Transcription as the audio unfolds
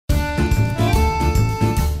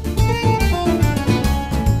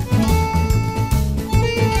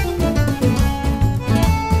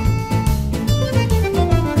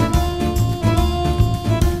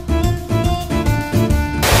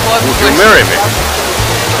marry me.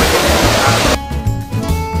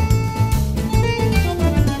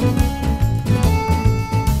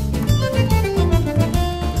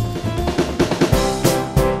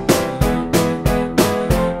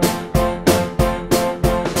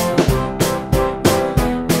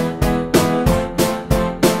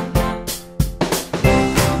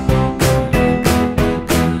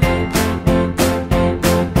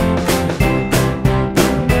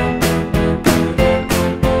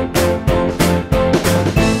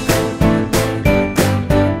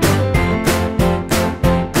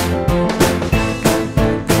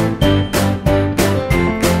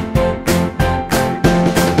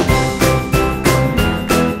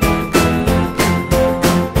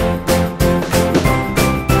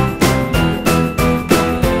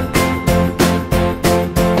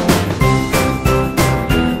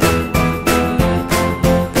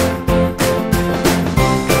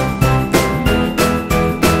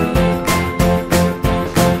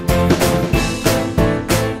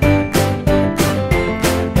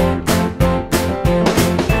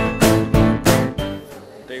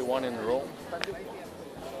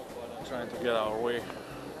 Trying to get our way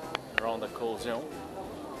around the Colloseum.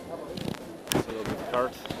 It's a little bit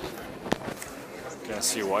hard. You can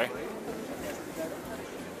see why. I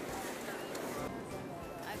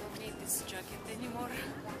don't need this jacket anymore.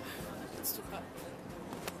 It's too hot.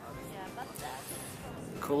 Yeah, but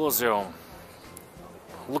Colloseum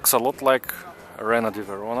looks a lot like Arena di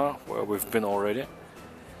Verona, where we've been already.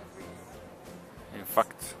 In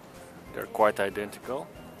fact, they're quite identical.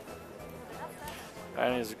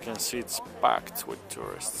 And as you can see, it's packed with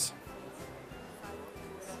tourists.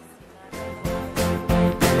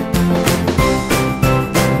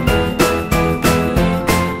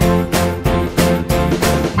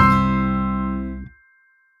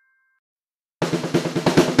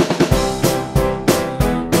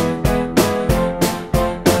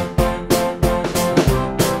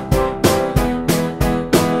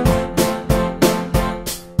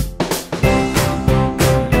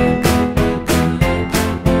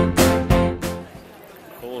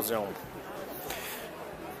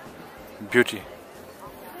 Beauty.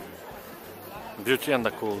 Beauty and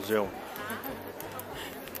the Colloseum.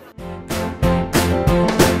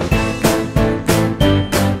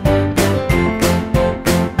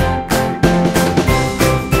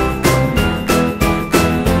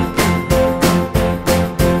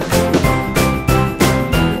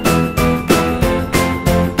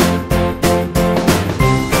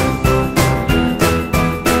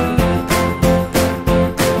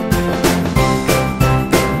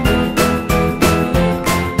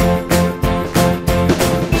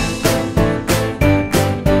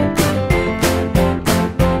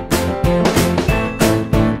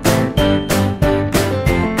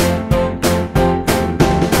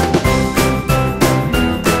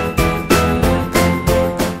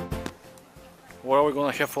 What are we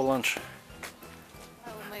gonna have for lunch? I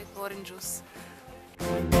will make orange juice.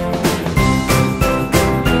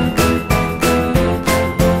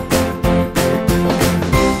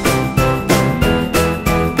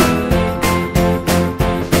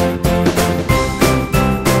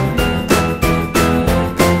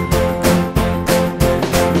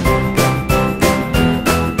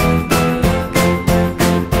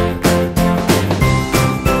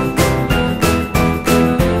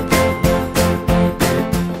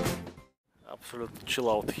 Absolute chill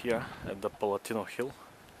out here at the Palatino Hill.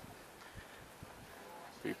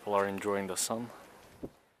 People are enjoying the sun.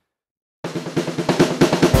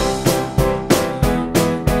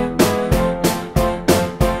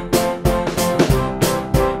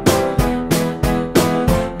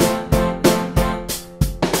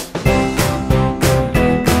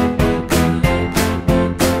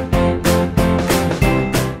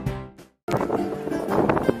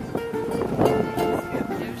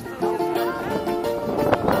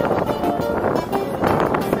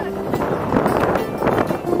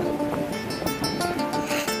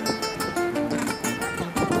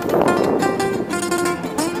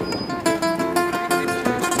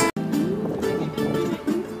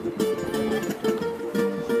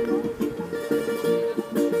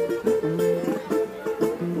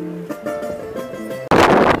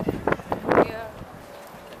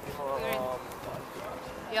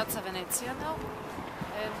 Piazza Venezia now.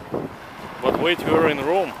 But wait, we were in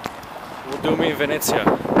Rome. What do you mean Venezia?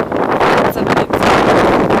 Piazza Venezia.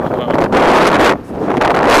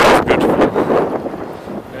 That's beautiful.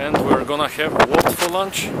 And we're gonna have what for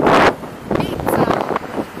lunch?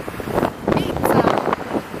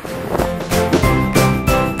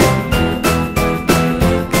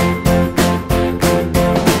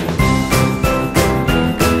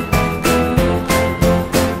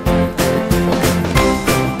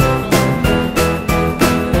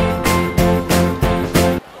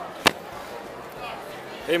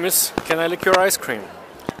 miss, can I lick your ice cream?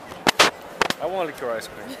 I want to lick your ice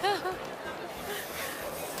cream.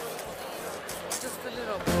 Just a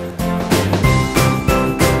little.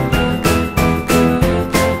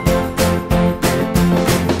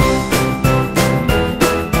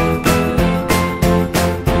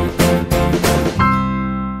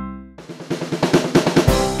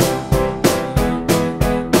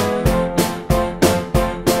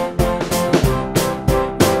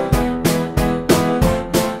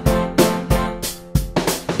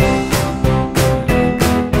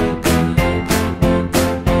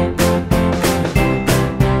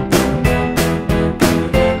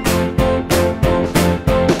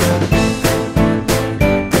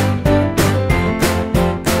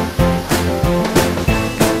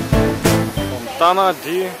 Fontana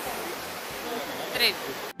di Trevi.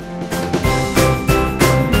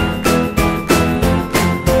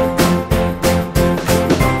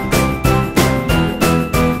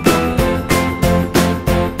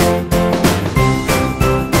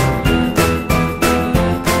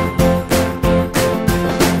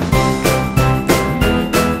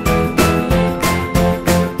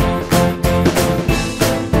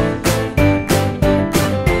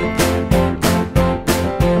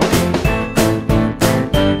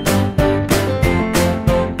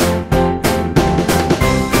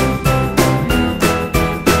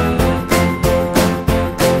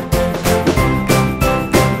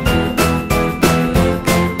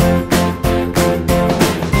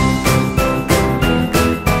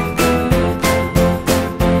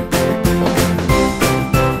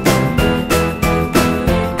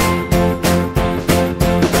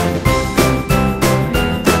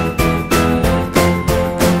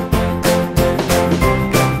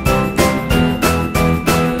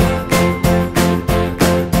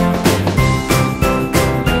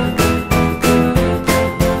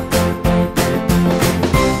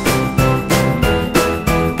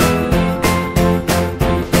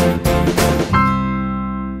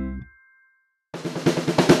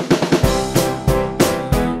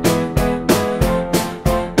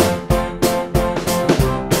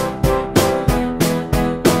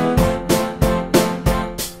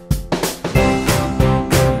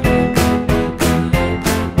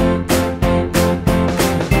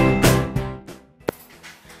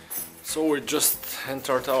 So we just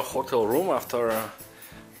entered our hotel room after a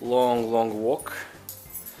long walk.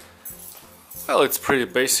 Well, it's pretty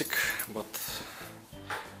basic, but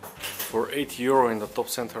for €8 in the top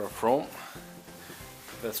center of Rome,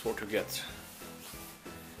 that's what you get.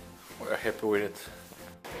 We're happy with it.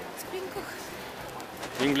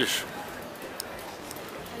 English.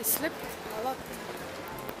 I slept a lot.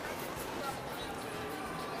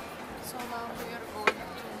 So now we are going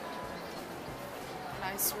to a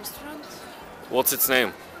nice restaurant. What's its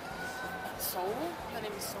name? Soul. The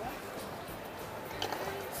name is Soul.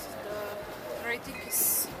 The rating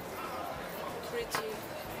is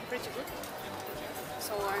pretty good.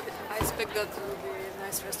 So I expect that it will be a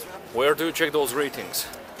nice restaurant. Where do you check those ratings?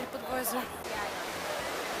 TripAdvisor.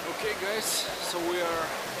 Okay guys, so we are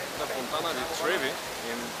at the Fontana di Trevi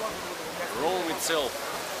in Rome itself.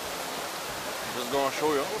 Just gonna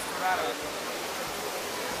show you.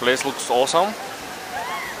 Place looks awesome.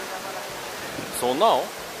 So now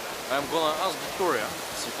I'm gonna ask Victoria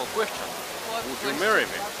a simple question. What Would question? you marry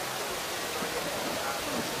me?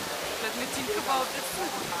 Let me think about it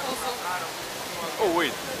also. Oh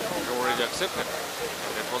wait, you already accepted.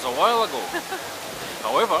 That was a while ago.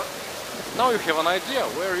 However, now you have an idea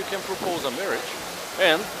where you can propose a marriage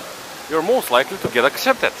and you're most likely to get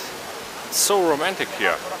accepted. It's so romantic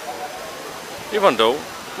here. Even though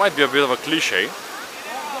it might be a bit of a cliche,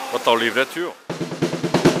 but I'll leave that to you.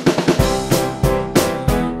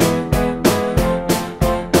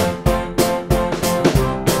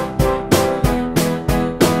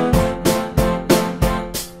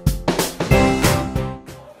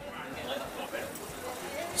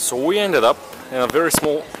 So we ended up in a very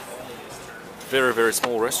small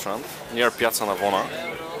restaurant near Piazza Navona.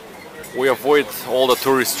 We avoid all the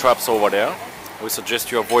tourist traps over there. We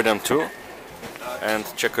suggest you avoid them too. And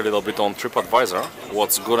check a little bit on TripAdvisor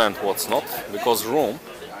what's good and what's not, because Rome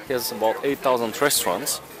has about 8,000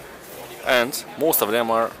 restaurants and most of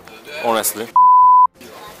them are honestly.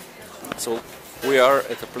 So we are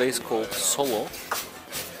at a place called Solo.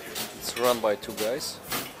 It's run by two guys.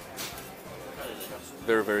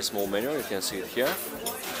 Very small menu, you can see it here.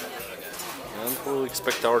 And we'll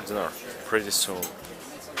expect our dinner pretty soon.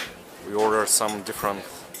 We ordered some different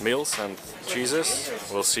meals and cheeses,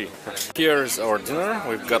 we'll see. Here's our dinner.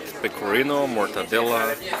 We've got pecorino,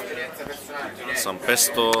 mortadella, some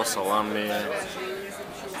pesto, salami,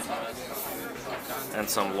 and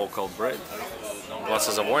some local bread,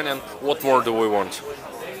 glasses of wine, and what more do we want?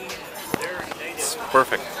 It's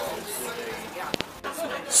perfect.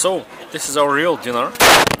 So this is our real dinner.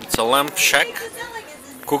 It's a lamb shack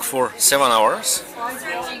cooked for 7 hours,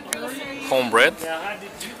 home bread,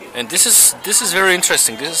 and this is very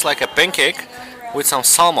interesting. This is like a pancake with some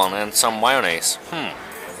salmon and some mayonnaise.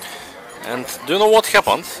 And do you know what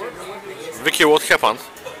happened? Vicky, what happened?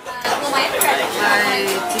 I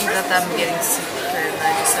think that I'm getting sick and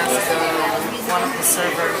I just asked one of the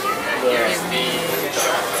servers to give me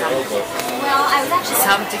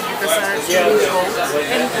something because I was really cold,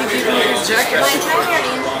 and he gave me his jacket.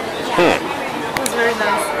 It was very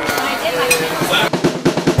nice.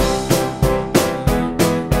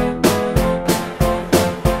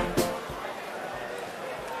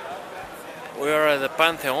 We are at the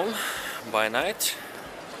Pantheon by night.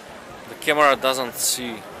 The camera doesn't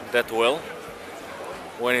see that well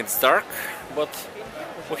when it's dark, but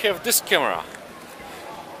we have this camera,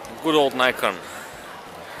 good old Nikon.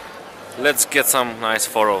 Let's get some nice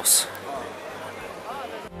photos.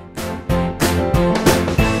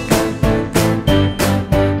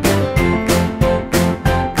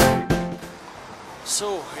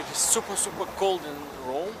 So it is super cold in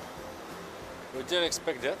Rome. We didn't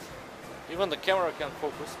expect that. Even the camera can't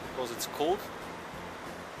focus because it's cold.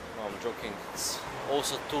 No, I'm joking, it's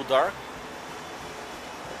also too dark.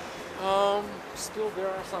 Still there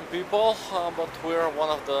are some people, but we're one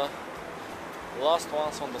of the last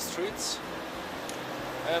ones on the streets.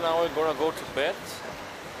 And now we're gonna go to bed.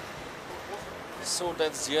 So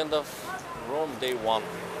that's the end of Rome day 1.